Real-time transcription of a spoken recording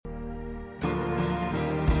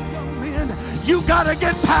You got to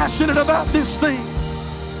get passionate about this thing.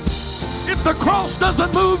 If the cross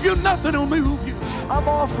doesn't move you, nothing will move you. I'm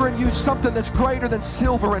offering you something that's greater than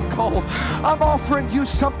silver and gold. I'm offering you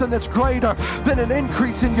something that's greater than an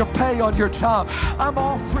increase in your pay on your job. I'm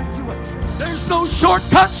offering you There's no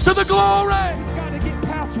shortcuts to the glory. We've got to get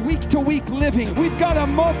past week-to-week living. We've got to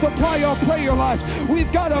multiply our prayer life.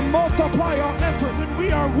 We've got to multiply our effort. And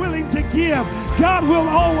we are willing to give. God will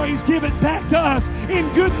always give it back to us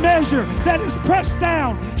in good measure that is pressed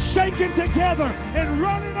down, shaken together, and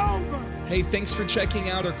running over. Hey, thanks for checking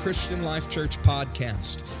out our Christian Life Church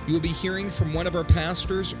podcast. You will be hearing from one of our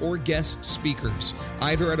pastors or guest speakers,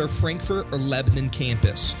 either at our Frankfort or Lebanon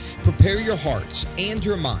campus. Prepare your hearts and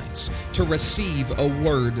your minds to receive a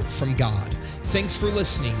word from God. Thanks for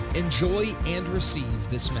listening. Enjoy and receive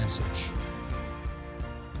this message.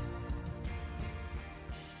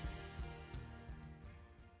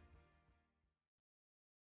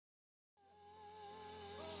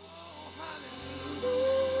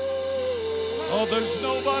 Oh, there's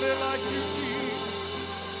nobody like you, Jesus.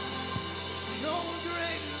 No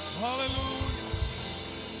greater. Hallelujah.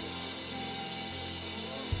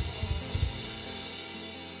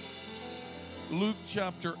 Luke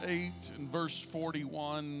chapter 8 and verse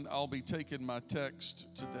 41. I'll be taking my text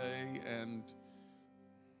today, and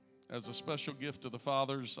as a special gift to the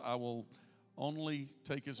fathers, I will only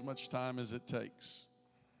take as much time as it takes.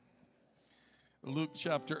 Luke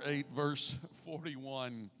chapter 8, verse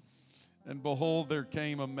 41. And behold, there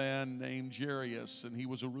came a man named Jairus, and he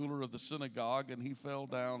was a ruler of the synagogue, and he fell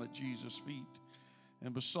down at Jesus' feet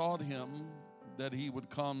and besought him that he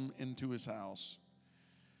would come into his house.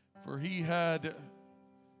 For he had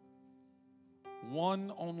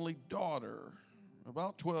one only daughter,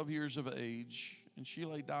 about 12 years of age, and she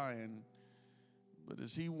lay dying. But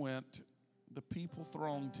as he went, the people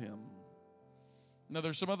thronged him. Now,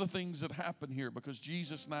 there's some other things that happen here, because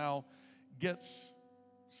Jesus now gets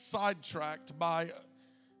sidetracked by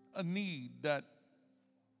a need that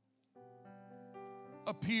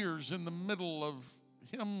appears in the middle of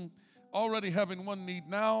him already having one need.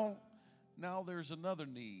 Now there's another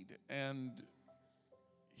need, and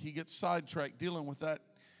he gets sidetracked dealing with that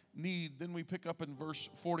need. Then we pick up in verse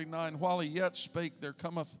 49. While he yet spake, there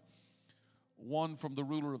cometh one from the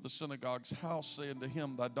ruler of the synagogue's house, saying to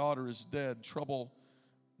him, Thy daughter is dead, trouble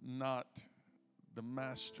not the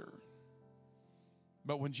master.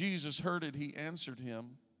 But when Jesus heard it, he answered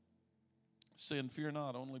him, saying, Fear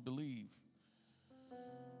not, only believe,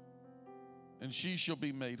 and she shall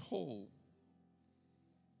be made whole.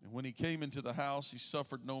 And when he came into the house, he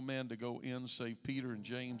suffered no man to go in, save Peter and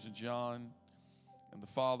James and John, and the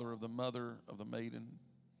father of the mother of the maiden.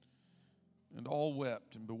 And all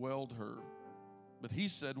wept and bewailed her. But he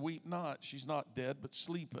said, Weep not, she's not dead, but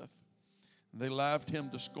sleepeth. And they laughed him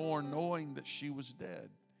to scorn, knowing that she was dead.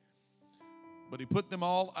 But he put them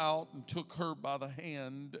all out and took her by the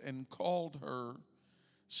hand and called her,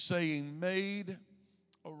 saying, Maid,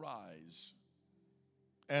 arise.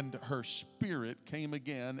 And her spirit came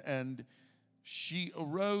again, and she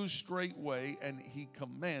arose straightway, and he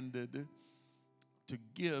commanded to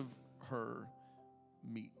give her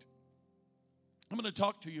meat. I'm going to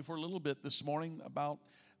talk to you for a little bit this morning about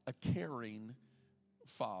a caring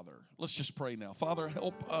father. Let's just pray now. Father,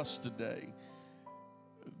 help us today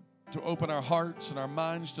to open our hearts and our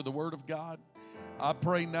minds to the Word of God. I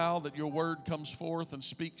pray now that your Word comes forth and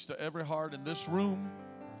speaks to every heart in this room.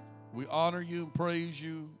 We honor you and praise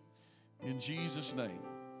you in Jesus' name.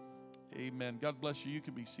 Amen. God bless you. You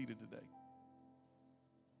can be seated today.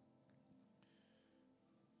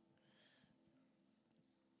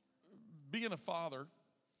 Being a father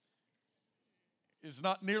is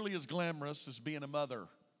not nearly as glamorous as being a mother.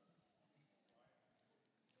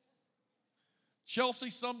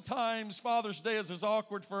 Chelsea, sometimes Father's Day is as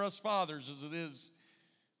awkward for us fathers as it is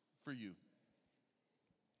for you.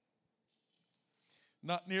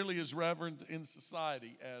 Not nearly as reverent in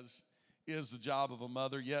society as is the job of a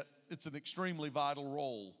mother, yet it's an extremely vital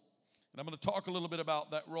role. And I'm going to talk a little bit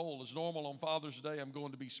about that role. As normal on Father's Day, I'm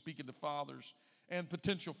going to be speaking to fathers and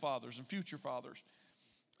potential fathers and future fathers.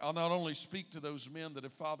 I'll not only speak to those men that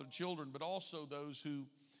have fathered children, but also those who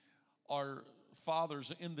are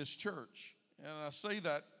fathers in this church. And I say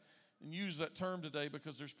that and use that term today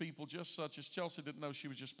because there's people just such as Chelsea didn't know she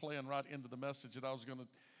was just playing right into the message that I was going to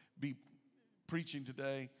be preaching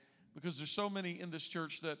today, because there's so many in this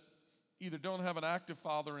church that either don't have an active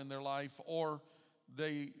father in their life or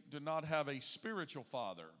they do not have a spiritual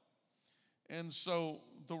father. And so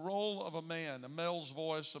the role of a man, a male's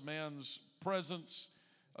voice, a man's presence,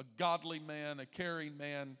 a godly man, a caring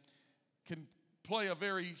man, can play a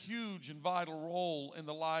very huge and vital role in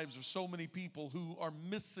the lives of so many people who are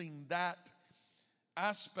missing that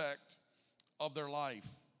aspect of their life.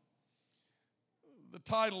 The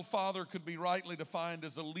title father could be rightly defined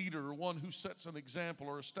as a leader, or one who sets an example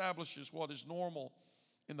or establishes what is normal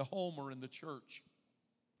in the home or in the church.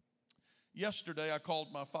 Yesterday I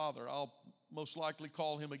called my father. I'll most likely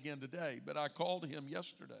call him again today, but I called him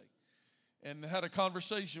yesterday and had a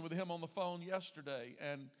conversation with him on the phone yesterday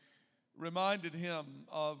and reminded him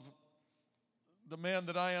of the man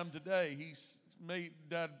that I am today.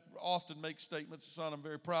 Dad often makes statements, son, I'm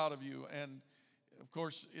very proud of you. And of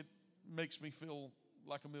course, it makes me feel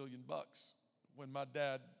like $1 million when my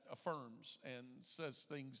dad affirms and says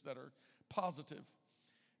things that are positive.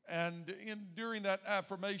 And during that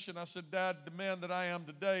affirmation, I said, Dad, the man that I am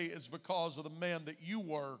today is because of the man that you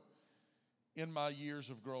were in my years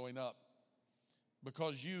of growing up.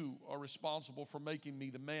 Because you are responsible for making me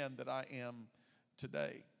the man that I am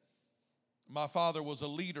today. My father was a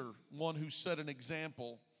leader, one who set an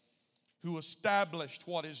example, who established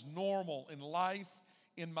what is normal in life,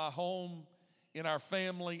 in my home, in our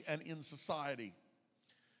family, and in society.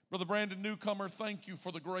 Brother Brandon Newcomer, thank you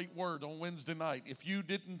for the great word on Wednesday night. If you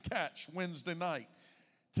didn't catch Wednesday night,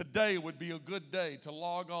 today would be a good day to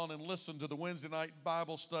log on and listen to the Wednesday night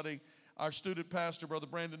Bible study our student pastor, Brother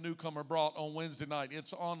Brandon Newcomer, brought on Wednesday night.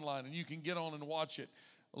 It's online, and you can get on and watch it.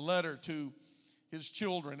 A letter to his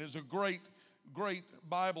children is a great, great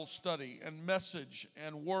Bible study and message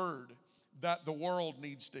and word that the world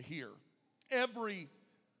needs to hear. Every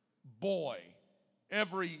boy,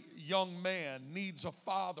 every young man needs a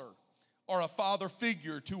father or a father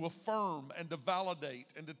figure to affirm and to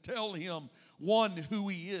validate and to tell him, one, who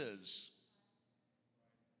he is,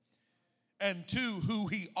 and two, who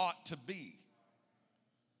he ought to be,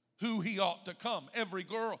 who he ought to come. Every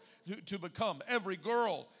girl to become. Every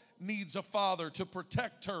girl needs a father to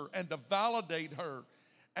protect her and to validate her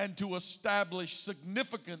and to establish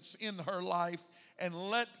significance in her life and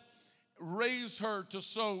raise her to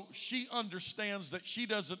so she understands that she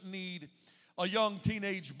doesn't need a young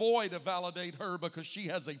teenage boy to validate her because she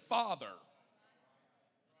has a father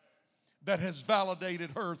that has validated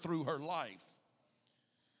her through her life.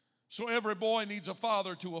 So every boy needs a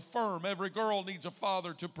father to affirm. Every girl needs a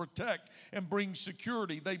father to protect and bring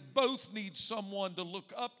security. They both need someone to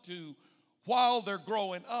look up to while they're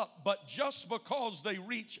growing up. But just because they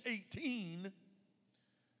reach 18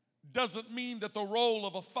 doesn't mean that the role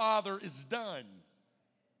of a father is done.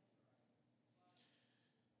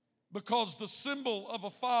 Because the symbol of a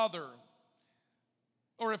father,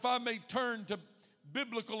 or if I may turn to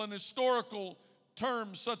biblical and historical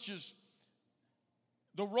terms such as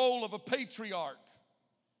the role of a patriarch,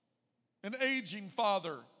 an aging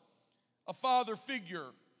father, a father figure,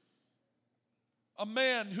 a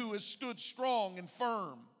man who has stood strong and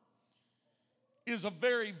firm, is a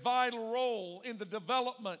very vital role in the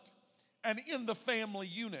development and in the family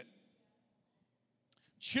unit.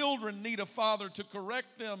 Children need a father to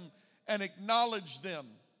correct them and acknowledge them.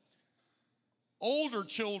 Older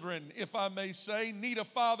children, if I may say, need a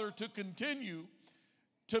father to continue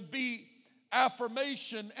to be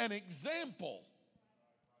affirmation and example.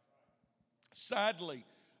 Sadly,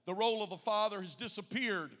 the role of the father has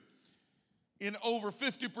disappeared in over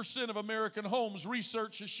 50% of American homes.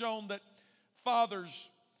 Research has shown that fathers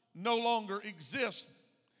no longer exist,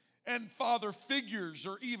 and father figures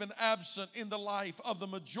are even absent in the life of the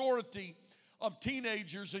majority of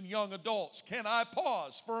teenagers and young adults. Can I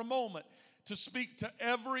pause for a moment to speak to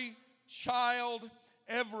every child,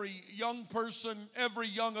 every young person, every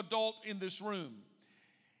young adult in this room?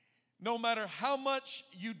 No matter how much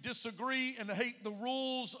you disagree and hate the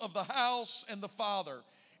rules of the house and the father,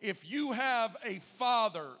 if you have a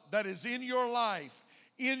father that is in your life,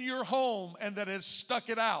 in your home, and that has stuck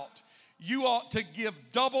it out, you ought to give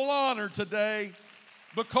double honor today,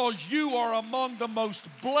 because you are among the most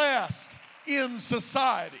blessed in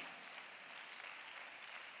society.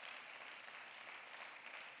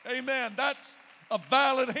 Amen. That's a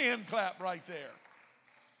valid hand clap right there.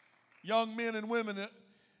 Young men and women that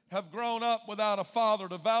have grown up without a father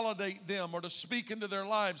to validate them or to speak into their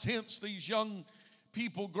lives. Hence, these young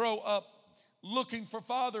people grow up looking for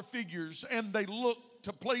father figures, and they look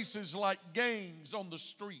to places like gangs on the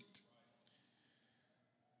street.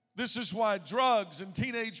 This is why drugs and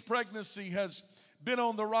teenage pregnancy has been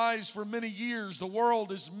on the rise for many years. The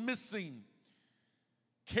world is missing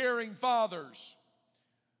caring fathers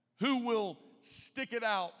who will stick it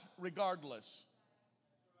out regardless.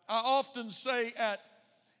 I often say at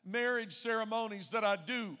marriage ceremonies that I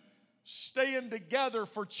do, staying together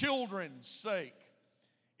for children's sake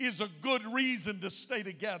is a good reason to stay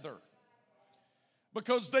together.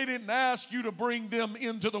 because they didn't ask you to bring them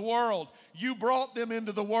into the world. You brought them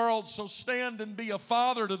into the world, so stand and be a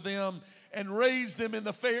father to them and raise them in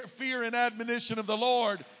the fear and admonition of the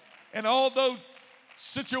Lord. And although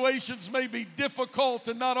situations may be difficult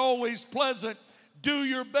and not always pleasant, do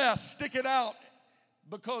your best, stick it out,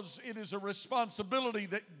 because it is a responsibility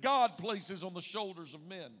that God places on the shoulders of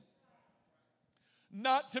men.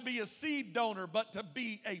 Not to be a seed donor, but to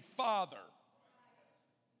be a father.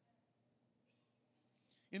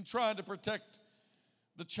 In trying to protect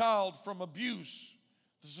the child from abuse,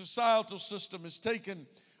 the societal system has taken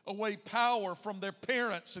away power from their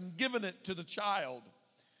parents and given it to the child.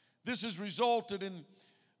 This has resulted in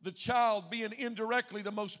the child being indirectly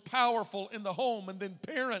the most powerful in the home, and then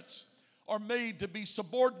parents are made to be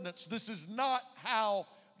subordinates. This is not how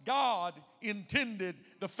God intended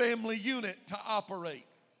the family unit to operate.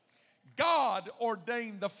 God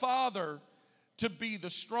ordained the father to be the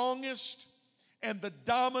strongest and the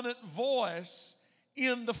dominant voice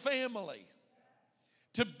in the family,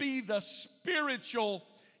 to be the spiritual,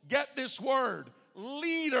 get this word,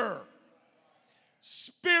 leader.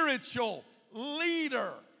 Spiritual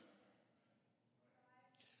leader.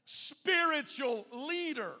 Spiritual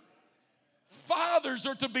leader. Fathers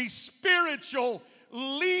are to be spiritual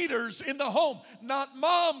leaders in the home. Not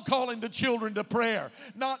mom calling the children to prayer.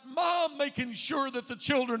 Not mom making sure that the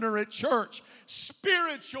children are at church.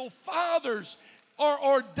 Spiritual fathers are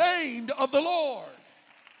ordained of the Lord.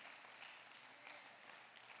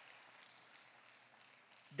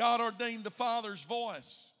 God ordained the father's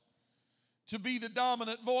voice to be the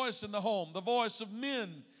dominant voice in the home. The voice of men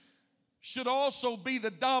should also be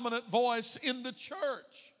the dominant voice in the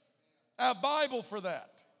church. I have a Bible for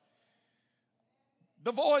that.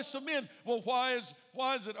 The voice of men. Well, why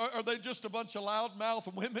is it? Are they just a bunch of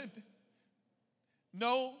loudmouth women?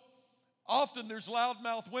 No. Often there's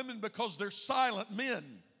loudmouth women because they're silent men.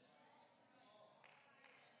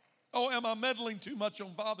 Oh, am I meddling too much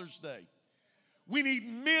on Father's Day? We need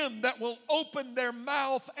men that will open their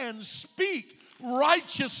mouth and speak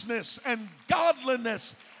righteousness and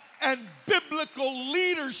godliness and biblical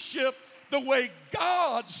leadership the way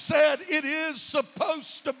God said it is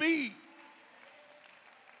supposed to be.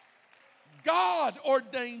 God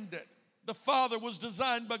ordained it. The father was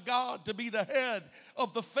designed by God to be the head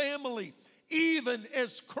of the family, even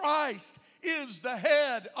as Christ is the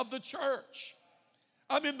head of the church.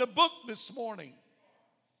 I'm in the book this morning.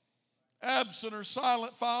 Absent or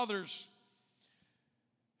silent fathers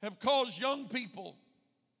have caused young people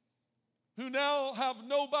who now have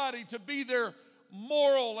nobody to be their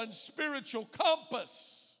moral and spiritual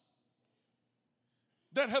compass,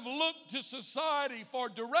 that have looked to society for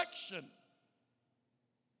direction,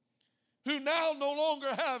 who now no longer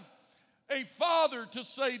have a father to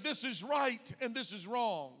say this is right and this is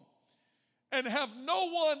wrong, and have no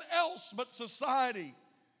one else but society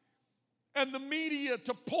and the media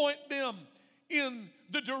to point them in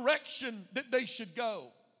the direction that they should go.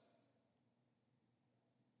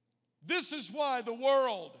 This is why the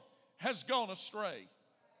world has gone astray.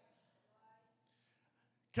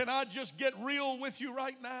 Can I just get real with you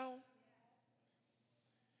right now?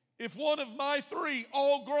 If one of my three,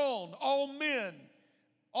 all grown, all men,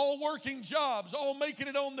 all working jobs, all making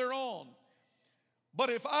it on their own, but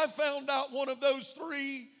if I found out one of those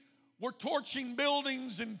three were torching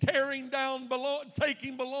buildings and tearing down,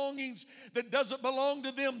 taking belongings that doesn't belong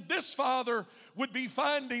to them, this father would be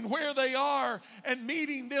finding where they are and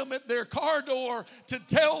meeting them at their car door to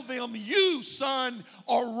tell them, you, son,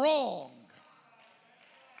 are wrong.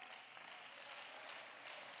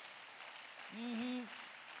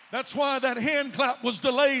 That's why that hand clap was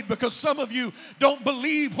delayed, because some of you don't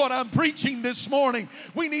believe what I'm preaching this morning.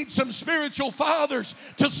 We need some spiritual fathers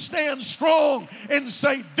to stand strong and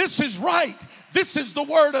say, this is right, this is the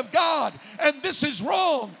Word of God, and this is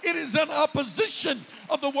wrong. It is in opposition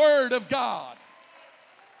of the Word of God.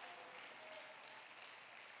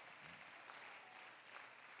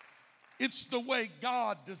 It's the way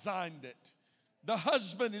God designed it. The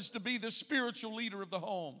husband is to be the spiritual leader of the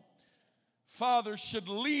home. Fathers should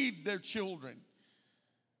lead their children.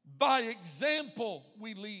 By example,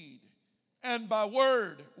 we lead, and by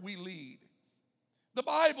word, we lead. The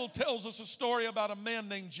Bible tells us a story about a man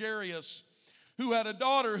named Jairus who had a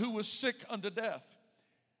daughter who was sick unto death.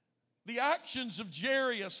 The actions of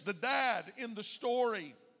Jairus, the dad in the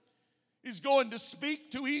story, is going to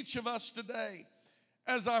speak to each of us today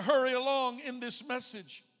as I hurry along in this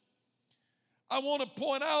message. I want to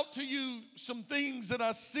point out to you some things that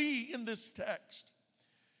I see in this text.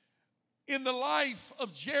 In the life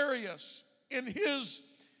of Jairus, in his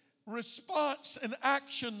response and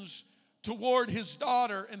actions toward his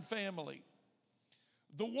daughter and family.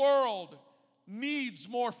 The world needs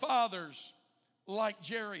more fathers like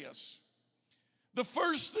Jairus. The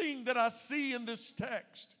first thing that I see in this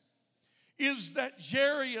text is that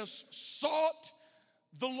Jairus sought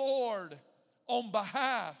the Lord on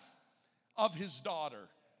behalf of his daughter.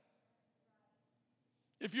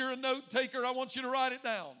 If you're a note taker, I want you to write it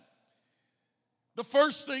down. The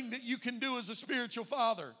first thing that you can do as a spiritual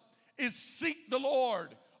father is seek the Lord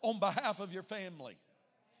on behalf of your family.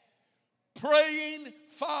 Praying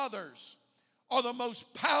fathers are the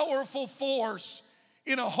most powerful force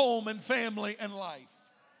in a home and family and life.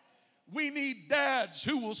 We need dads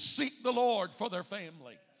who will seek the Lord for their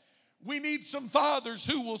family. We need some fathers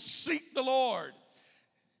who will seek the Lord.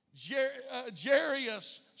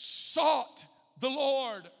 Jairus sought the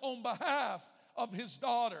Lord on behalf of his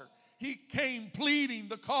daughter. He came pleading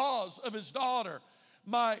the cause of his daughter.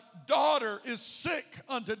 My daughter is sick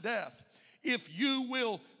unto death. If you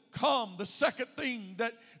will come. The second thing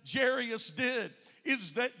that Jairus did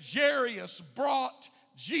is that Jairus brought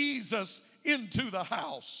Jesus into the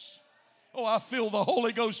house. Oh, I feel the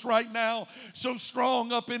Holy Ghost right now so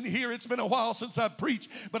strong up in here. It's been a while since I've preached,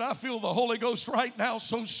 but I feel the Holy Ghost right now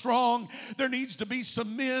so strong. There needs to be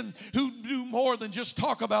some men who do more than just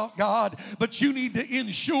talk about God, but you need to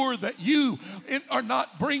ensure that you are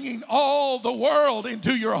not bringing all the world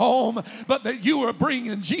into your home, but that you are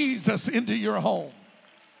bringing Jesus into your home.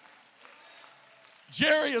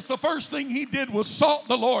 Jairus, the first thing he did was sought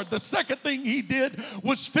the Lord. The second thing he did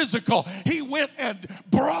was physical. He went and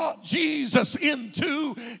brought Jesus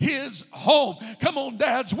into his home. Come on,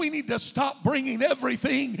 dads, we need to stop bringing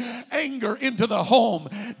everything, anger into the home,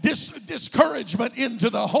 discouragement into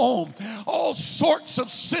the home, all sorts of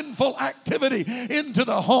sinful activity into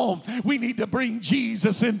the home. We need to bring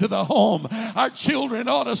Jesus into the home. Our children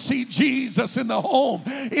ought to see Jesus in the home,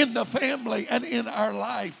 in the family, and in our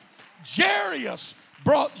life. Jairus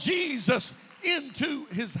brought Jesus into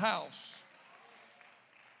his house.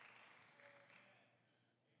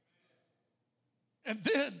 And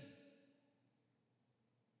then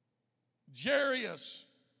Jairus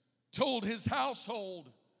told his household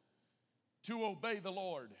to obey the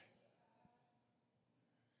Lord.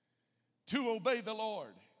 To obey the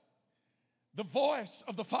Lord. The voice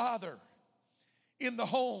of the Father in the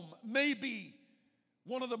home may be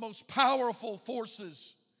one of the most powerful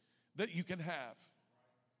forces that you can have.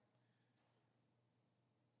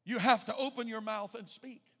 You have to open your mouth and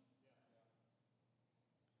speak.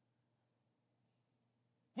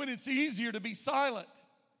 When it's easier to be silent,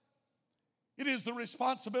 it is the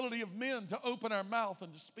responsibility of men to open our mouth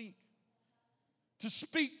and to speak. To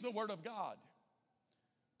speak the word of God.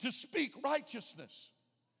 To speak righteousness.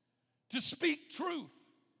 To speak truth.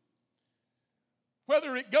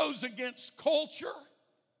 Whether it goes against culture,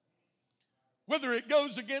 whether it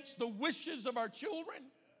goes against the wishes of our children,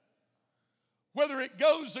 whether it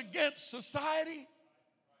goes against society,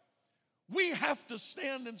 we have to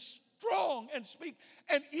stand and strong and speak.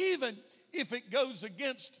 And even if it goes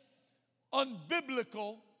against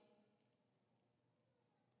unbiblical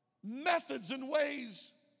methods and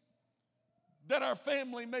ways that our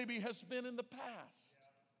family maybe has been in the past.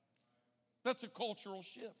 That's a cultural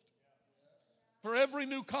shift. For every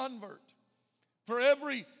new convert, for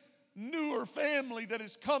every newer family that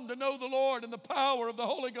has come to know the Lord and the power of the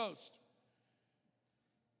Holy Ghost,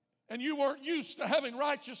 and you weren't used to having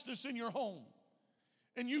righteousness in your home,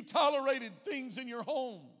 and you tolerated things in your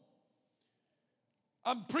home,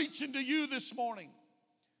 I'm preaching to you this morning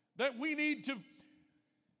that we need to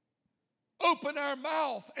open our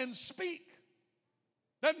mouth and speak.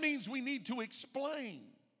 That means we need to explain.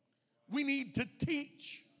 We need to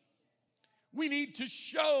teach. We need to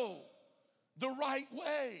show the right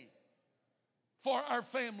way for our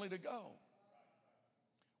family to go.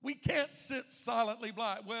 We can't sit silently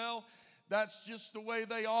blind. Well, that's just the way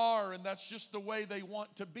they are, and that's just the way they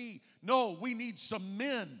want to be. No, we need some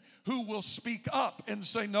men who will speak up and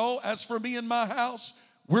say, no, as for me and my house,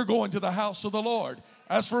 we're going to the house of the Lord.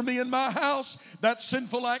 As for me and my house, that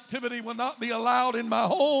sinful activity will not be allowed in my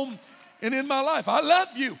home and in my life. I love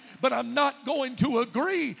you, but I'm not going to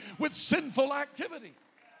agree with sinful activity.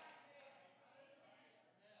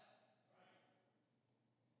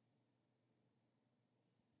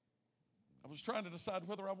 I was trying to decide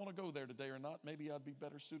whether I want to go there today or not. Maybe I'd be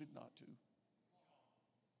better suited not to.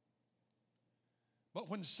 But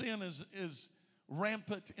when sin is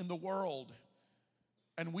rampant in the world,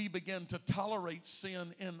 and we begin to tolerate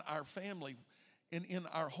sin in our family and in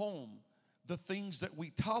our home, the things that we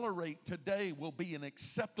tolerate today will be an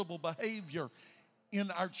acceptable behavior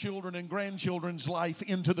in our children and grandchildren's life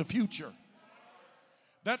into the future.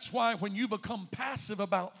 That's why when you become passive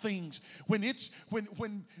about things, when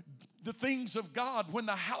the things of God, when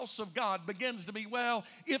the house of God begins to be, well,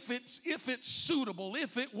 if it's suitable,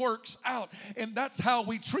 if it works out, and that's how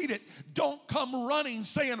we treat it. Don't come running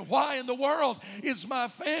saying, why in the world is my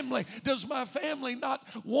family? Does my family not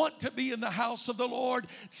want to be in the house of the Lord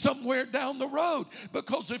somewhere down the road?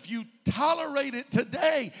 Because if you tolerate it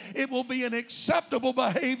today, it will be an acceptable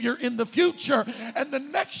behavior in the future, and the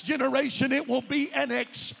next generation it will be an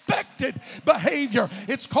expected behavior.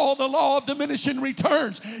 It's called the law of diminishing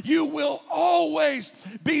returns. You will always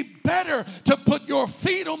be better to put your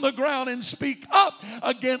feet on the ground and speak up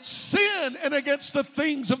against sin and against the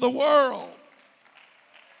things of the world.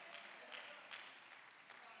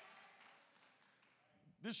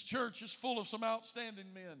 This church is full of some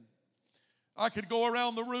outstanding men. I could go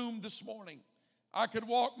around the room this morning. I could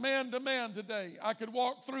walk man to man today. I could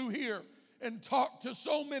walk through here and talk to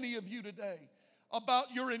so many of you today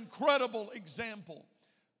about your incredible example.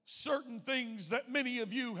 Certain things that many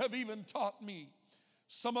of you have even taught me.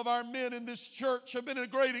 Some of our men in this church have been a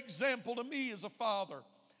great example to me as a father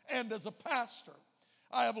and as a pastor.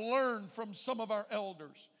 I have learned from some of our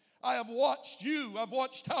elders. I have watched you. I've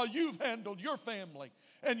watched how you've handled your family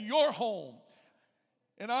and your home.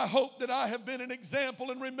 And I hope that I have been an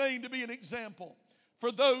example and remain to be an example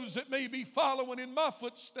for those that may be following in my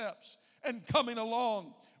footsteps and coming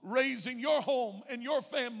along, raising your home and your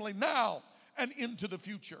family now and into the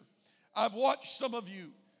future. I've watched some of you,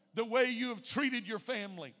 the way you have treated your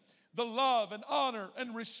family, the love and honor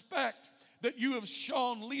and respect that you have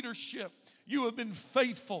shown leadership. You have been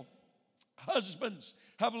faithful. Husbands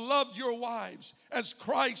have loved your wives as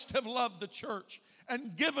Christ have loved the church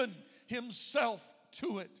and given himself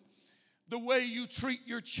to it. The way you treat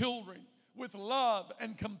your children with love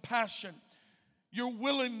and compassion, your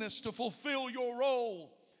willingness to fulfill your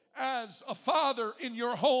role as a father in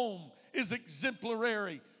your home is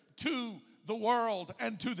exemplary to the world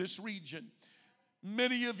and to this region.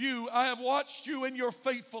 Many of you, I have watched you in your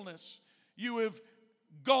faithfulness. You have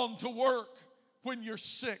gone to work when you're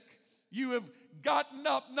sick. You have gotten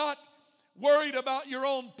up not worried about your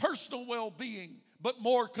own personal well-being, but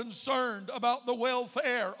more concerned about the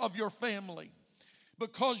welfare of your family.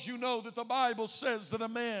 Because you know that the Bible says that a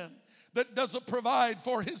man that doesn't provide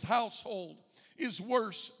for his household is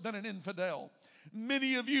worse than an infidel.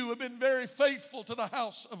 Many of you have been very faithful to the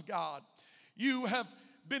house of God. You have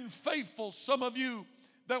been faithful, some of you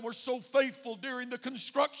that were so faithful during the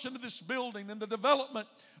construction of this building and the development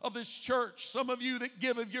of this church. Some of you that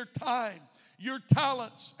give of your time, your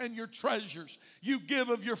talents, and your treasures. You give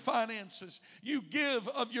of your finances. You give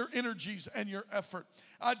of your energies and your effort.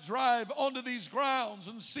 I drive onto these grounds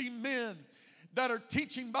and see men that are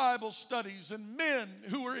teaching Bible studies, and men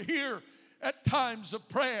who are here at times of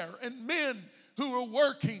prayer, and men who are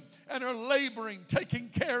working and are laboring, taking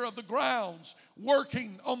care of the grounds,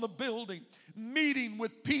 working on the building, meeting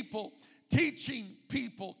with people, teaching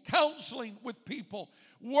people, counseling with people,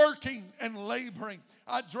 working and laboring.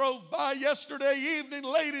 I drove by yesterday evening,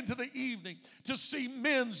 late into the evening, to see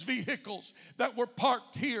men's vehicles that were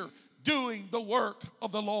parked here doing the work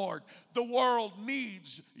of the Lord. The world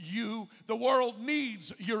needs you. The world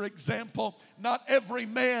needs your example. Not every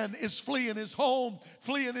man is fleeing his home,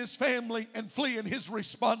 fleeing his family, and fleeing his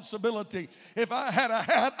responsibility. If I had a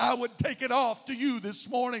hat, I would take it off to you this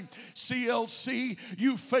morning. CLC,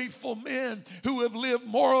 you faithful men who have lived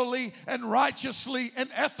morally and righteously and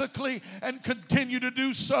ethically and continue to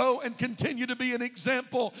do so and continue to be an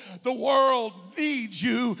example. The world needs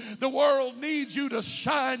you. The world needs you to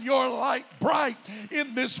shine your light bright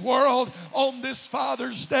in this world. On this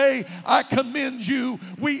Father's Day, I commend you.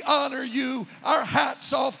 We honor you. Our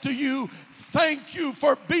hats off to you. Thank you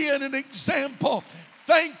for being an example.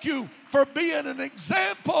 Thank you for being an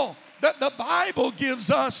example that the Bible gives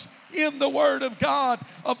us in the Word of God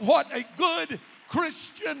of what a good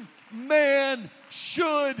Christian man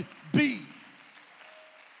should be.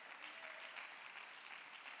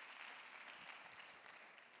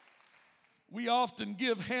 We often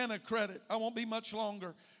give Hannah credit. I won't be much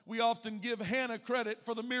longer. We often give Hannah credit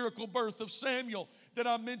for the miracle birth of Samuel that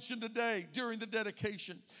I mentioned today during the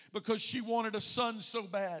dedication, because she wanted a son so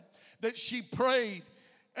bad that she prayed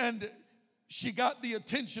and she got the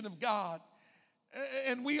attention of God.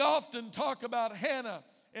 And we often talk about Hannah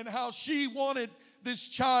and how she wanted this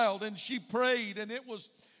child and she prayed, and it was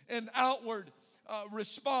an outward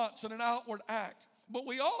response and an outward act. But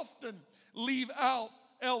we often leave out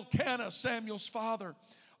Elkanah, Samuel's father.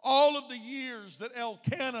 All of the years that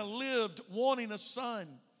Elkanah lived wanting a son,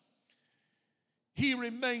 he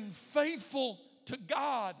remained faithful to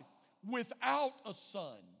God without a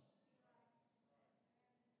son.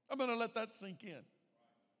 I'm going to let that sink in.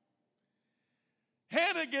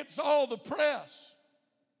 Hannah gets all the press,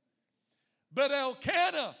 but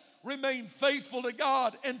Elkanah remained faithful to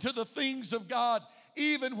God and to the things of God,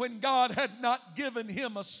 even when God had not given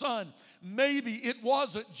him a son. Maybe it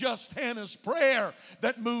wasn't just Hannah's prayer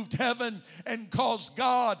that moved heaven and caused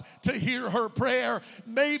God to hear her prayer.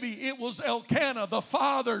 Maybe it was Elkanah, the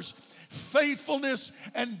father's faithfulness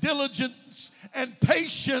and diligence and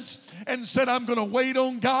patience, and said, I'm going to wait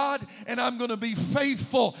on God and I'm going to be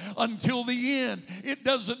faithful until the end. It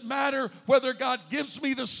doesn't matter whether God gives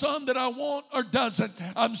me the son that I want or doesn't.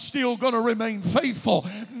 I'm still going to remain faithful.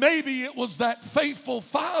 Maybe it was that faithful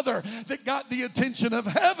father that got the attention of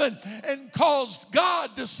heaven and caused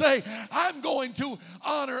God to say, I'm going to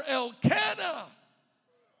honor Elkanah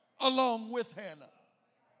along with Hannah.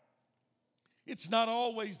 It's not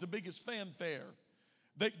always the biggest fanfare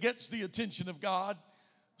that gets the attention of God.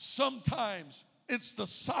 Sometimes it's the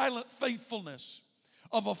silent faithfulness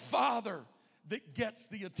of a father that gets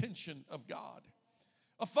the attention of God.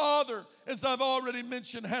 A father, as I've already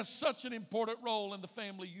mentioned, has such an important role in the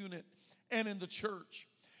family unit and in the church.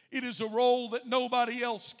 It is a role that nobody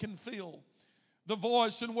else can fill. The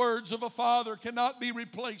voice and words of a father cannot be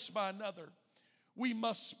replaced by another. We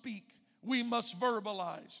must speak. We must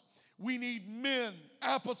verbalize. We need men,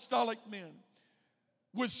 apostolic men,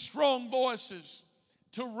 with strong voices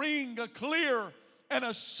to ring a clear and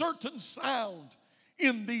a certain sound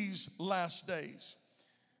in these last days.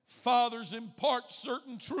 Fathers impart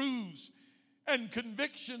certain truths and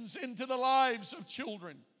convictions into the lives of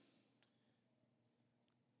children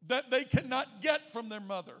that they cannot get from their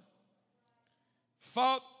mother.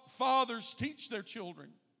 Fathers teach their children,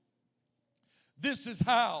 this is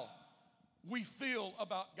how we feel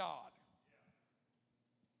about God.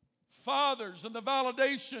 Fathers and the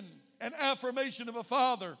validation and affirmation of a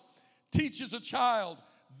father teaches a child,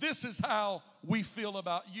 this is how we feel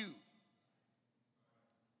about you.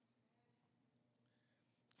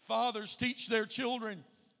 Fathers teach their children,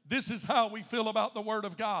 this is how we feel about the Word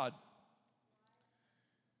of God.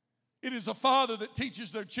 It is a father that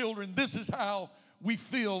teaches their children, this is how we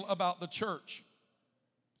feel about the church.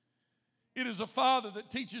 It is a father that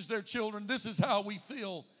teaches their children, this is how we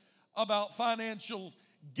feel about financial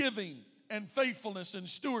giving and faithfulness and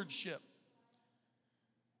stewardship.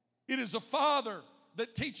 It is a father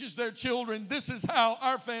that teaches their children, this is how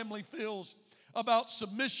our family feels about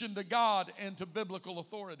submission to God and to biblical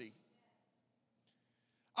authority.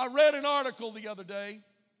 I read an article the other day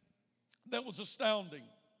that was astounding.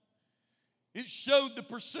 It showed the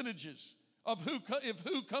percentages of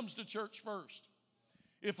who comes to church first.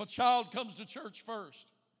 If a child comes to church first,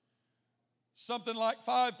 something like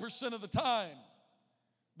 5% of the time,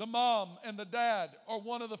 the mom and the dad or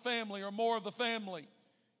one of the family or more of the family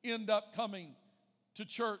end up coming to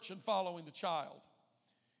church and following the child.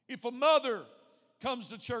 If a mother comes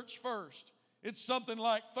to church first, it's something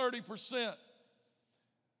like 30%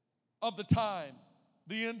 of the time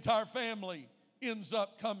the entire family ends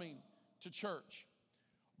up coming to church.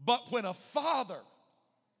 But when a father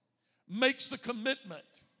makes the commitment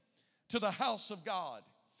to the house of God,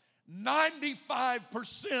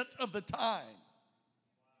 95% of the time,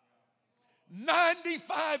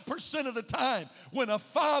 95% of the time, when a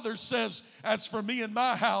father says, as for me and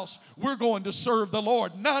my house, we're going to serve the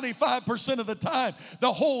Lord, 95% of the time,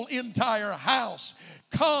 the whole entire house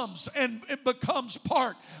comes and it becomes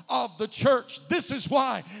part of the church. This is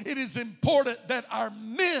why it is important that our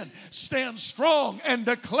men stand strong and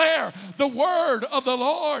declare the word of the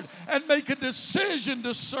Lord and make a decision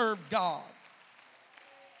to serve God.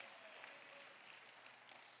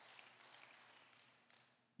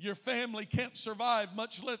 Your family can't survive,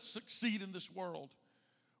 much less succeed in this world,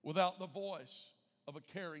 without the voice of a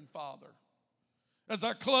caring father. As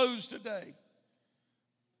I close today,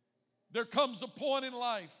 there comes a point in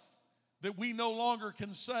life that we no longer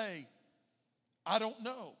can say, I don't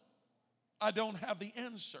know. I don't have the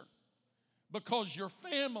answer. Because your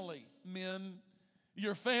family, men,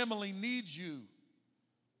 your family needs you.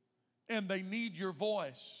 And they need your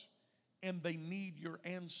voice. And they need your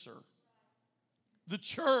answer. The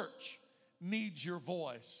church needs your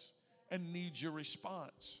voice and needs your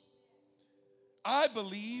response. I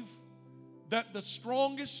believe that the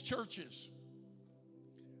strongest churches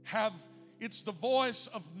it's the voice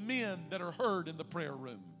of men that are heard in the prayer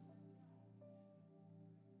room.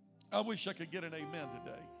 I wish I could get an amen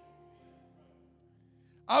today.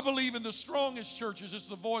 I believe in the strongest churches, it's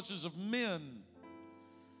the voices of men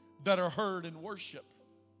that are heard in worship.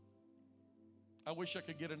 I wish I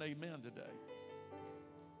could get an amen today.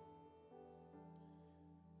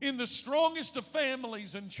 In the strongest of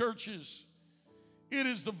families and churches, It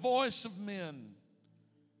is the voice of men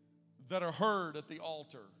that are heard at the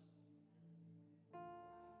altar.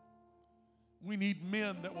 We need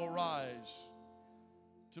men that will rise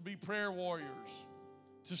to be prayer warriors,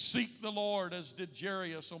 to seek the Lord as did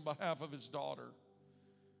Jairus on behalf of his daughter,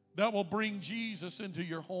 that will bring Jesus into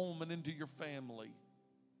your home and into your family,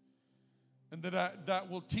 and that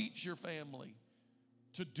will teach your family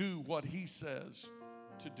to do what he says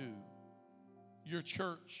to do. Your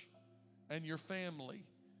church and your family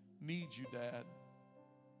need you, Dad.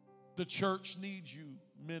 The church needs you,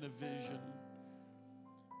 men of vision.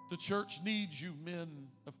 The church needs you, men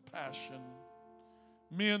of passion.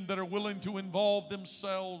 Men that are willing to involve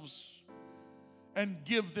themselves and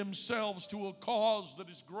give themselves to a cause that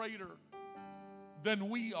is greater than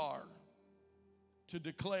we are, to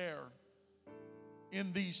declare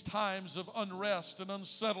in these times of unrest and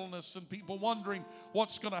unsettledness and people wondering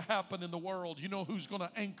what's going to happen in the world. You know who's going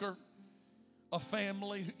to anchor a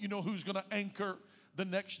family? You know who's going to anchor the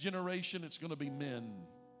next generation? It's going to be men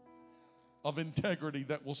of integrity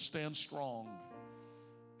that will stand strong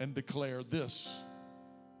and declare, this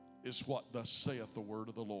is what thus saith the word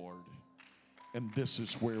of the Lord, and this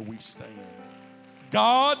is where we stand.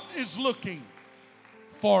 God is looking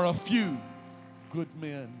for a few good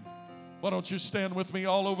men. Why don't you stand with me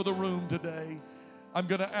all over the room today? I'm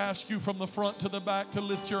going to ask you from the front to the back to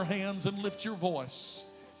lift your hands and lift your voice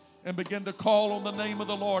and begin to call on the name of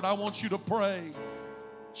the Lord. I want you to pray.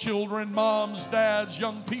 Children, moms, dads,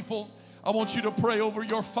 young people, I want you to pray over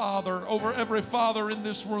your father, over every father in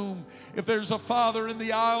this room. If there's a father in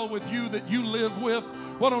the aisle with you that you live with,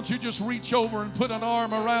 why don't you just reach over and put an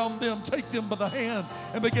arm around them, take them by the hand,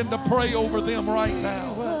 and begin to pray over them right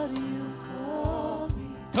now.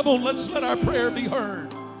 Come on, let's let our prayer be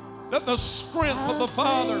heard, that the strength of the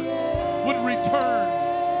Father would return.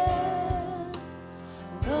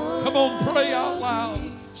 Come on, pray out loud.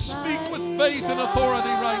 Speak with faith and authority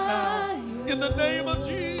right now. In the name of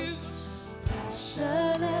Jesus.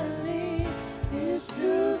 Passionately is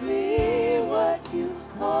to be what you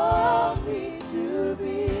call me to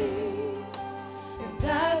be, and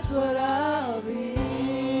that's what I'll be.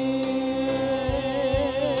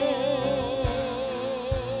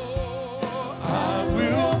 I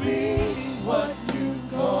will be what you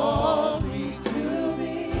call me to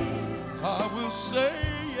be. I will say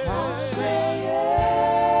yes. I'll say yes.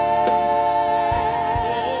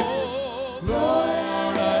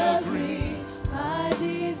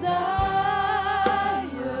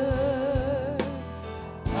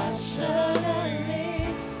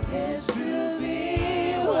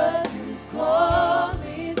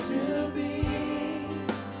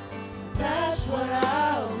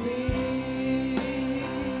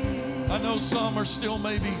 Some are still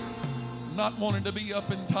maybe not wanting to be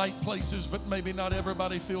up in tight places, but maybe not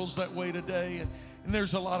everybody feels that way today. And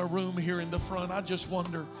there's a lot of room here in the front. I just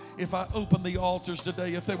wonder if I open the altars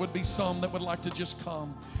today, if there would be some that would like to just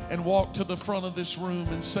come and walk to the front of this room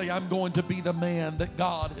and say, I'm going to be the man that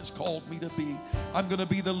God has called me to be. I'm going to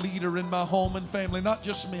be the leader in my home and family, not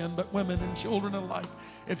just men, but women and children alike.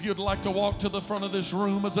 If you'd like to walk to the front of this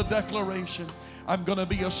room as a declaration, I'm going to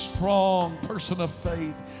be a strong person of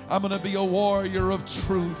faith. I'm going to be a warrior of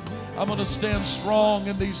truth. I'm going to stand strong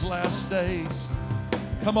in these last days.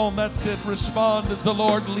 Come on, that's it. Respond as the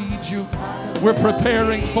Lord leads you. We're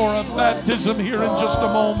preparing for a baptism here in just a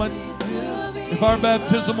moment. If our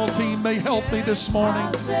baptismal team may help me this morning.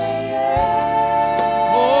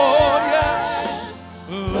 Oh, yes.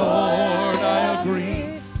 Lord, I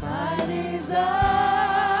agree.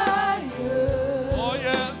 Oh,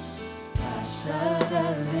 yes.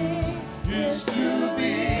 Passionately is to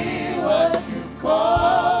be what you've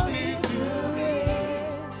called me to be.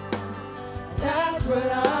 That's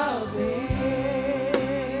what I'll be.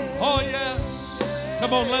 Oh, yes.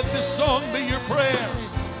 Come on, let this song be your prayer.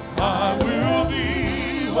 I will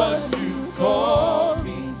be what you call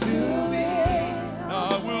me to be.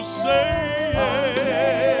 I will say yes.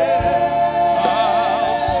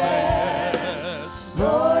 I'll say yes.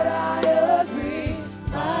 Lord, I agree.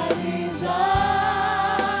 My desire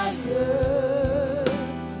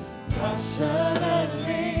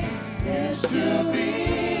passionately is to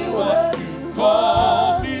be what you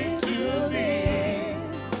call me to be,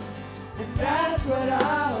 and that's what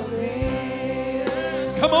I'll be.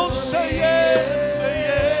 Come on, say yes, say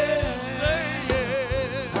yes, say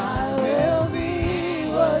yes. I will be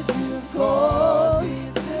what you've called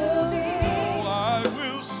me to be. Oh, I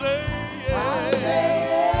will say I say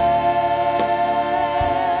yes.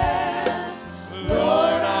 yes.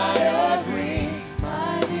 Lord, I agree.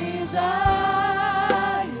 My desire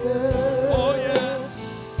Oh, yes.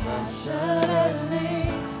 passionately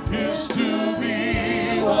Is to be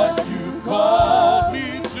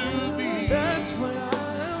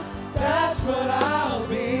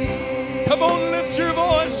Come on, lift your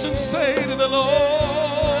voice and say to the Lord,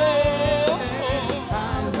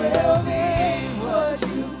 I will be what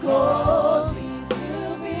you've called me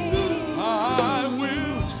to be. I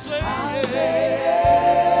will say I'll yes. say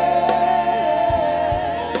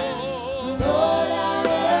yes. Lord,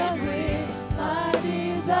 I agree. My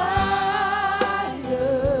desire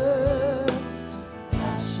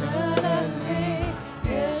passionately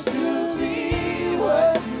is to be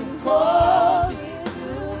what you call me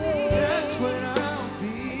to be. That's what I'll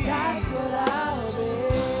be. That's what I'll be.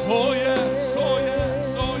 Oh yes, oh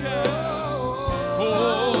yes, oh yes. Oh,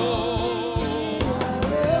 I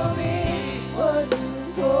will be what you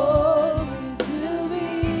call me to be.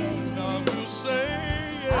 I will say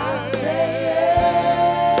I'll yes. say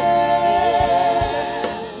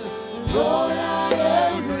yes. Lord, I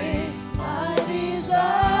agree. My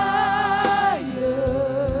desire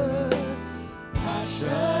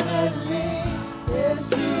passionately is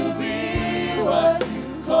to be what you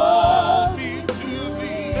call me to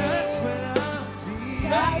be. That's what I'll be.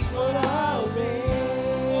 That's what I'll be.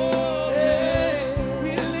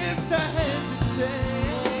 We lift our hands and say,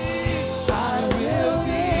 I will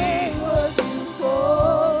be what you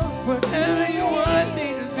call me whatever you want me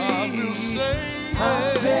to be. I will say I'll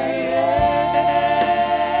yes. say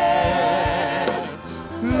yes.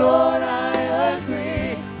 Lord, I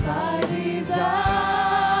agree. My desire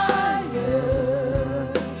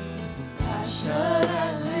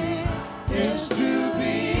passionately is to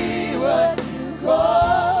be what you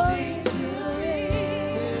call me to be.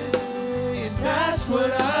 And that's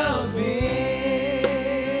what I'll be.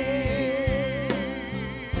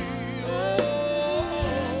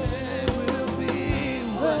 Will be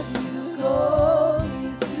What you call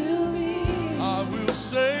me to be. I will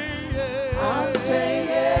say yes. I'll say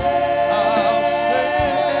I'll say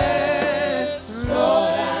yes.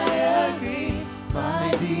 Lord, I agree.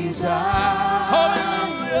 My desire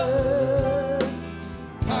Hallelujah.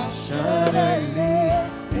 passionately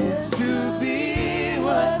is to be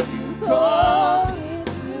what you call me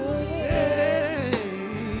to be.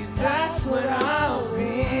 That's what I'll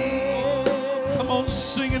be. Come on,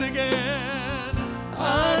 sing it again.